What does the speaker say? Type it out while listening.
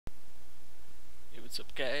What's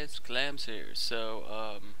up, guys? Clams here.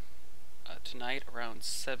 So, tonight around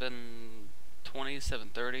 7:20,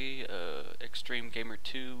 7:30, Extreme Gamer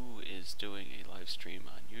 2 is doing a live stream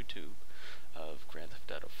on YouTube of Grand Theft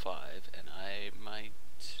Auto 5, and I might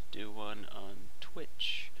do one on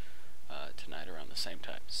Twitch tonight around the same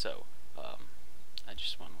time. So, I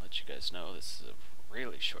just want to let you guys know this is a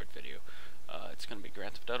really short video. It's going to be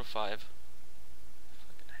Grand Theft Auto 5.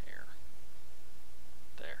 Fucking hair.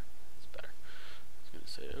 There. It's better. I was gonna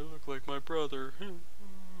say, I look like my brother.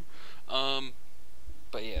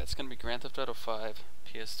 But yeah, it's gonna be Grand Theft Auto 5,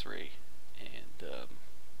 PS3, and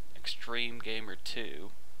Extreme Gamer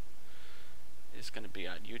 2 is gonna be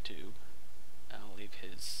on YouTube. I'll leave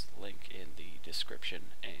his link in the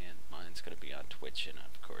description, and mine's gonna be on Twitch, and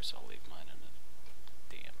of course I'll leave mine in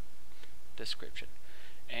the damn description.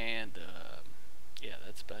 And yeah,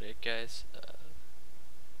 that's about it, guys.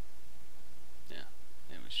 Yeah,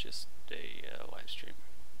 it was just a live stream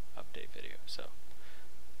update video, so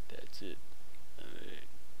that's it.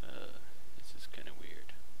 This is kind of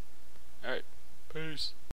weird. Alright, peace.